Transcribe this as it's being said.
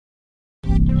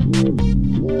Community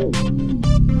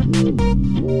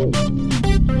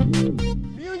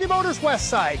Motors West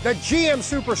Side, the GM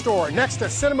Superstore next to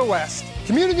Cinema West.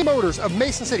 Community Motors of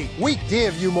Mason City, we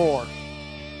give you more.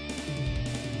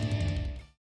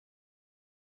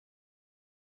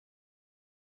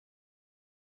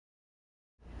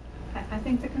 I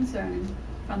think the concern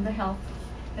from the health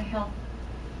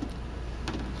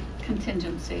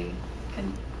contingency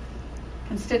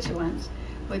constituents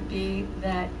would be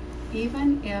that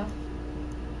even if,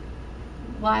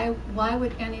 why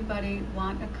would anybody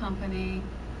want a company,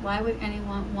 why would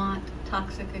anyone want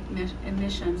toxic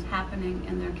emissions happening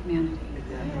in their community?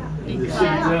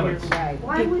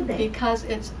 Why would they? Because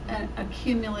it's a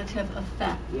cumulative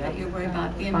effect that you're worried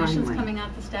about. The emissions coming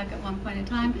out the stack at one point in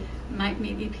time might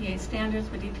meet EPA standards,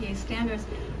 but EPA standards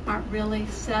aren't really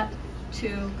set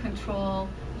to control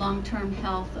long-term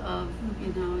health of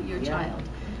your child.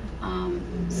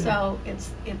 So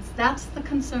that's the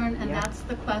concern, and that's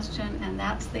the question, and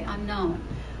that's the unknown.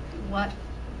 What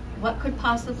could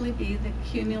possibly be the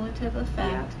cumulative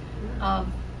effect of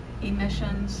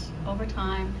emissions over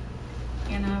time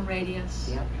in a radius,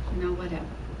 whatever.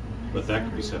 But that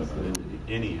could be said about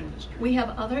any industry. We have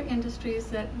other industries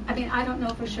that, I don't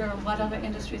know for sure what other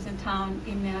industries in town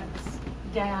emit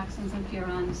dioxins and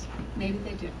furans. Maybe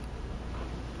they do.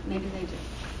 Maybe they do.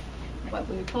 What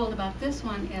we were told about this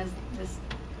one is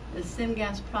the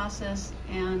syngas process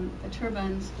and the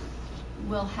turbines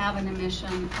will have an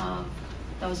emission of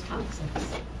those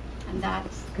toxins. And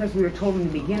that's because we were told in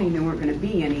the beginning there weren't going to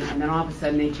be any, and then all of a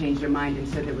sudden they changed their mind and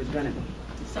said there was going to be.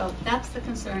 So that's the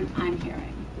concern I'm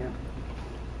hearing. Yeah.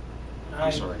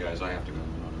 I'm sorry, guys. I have to go to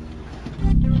another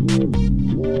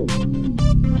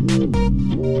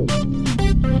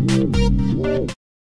meeting.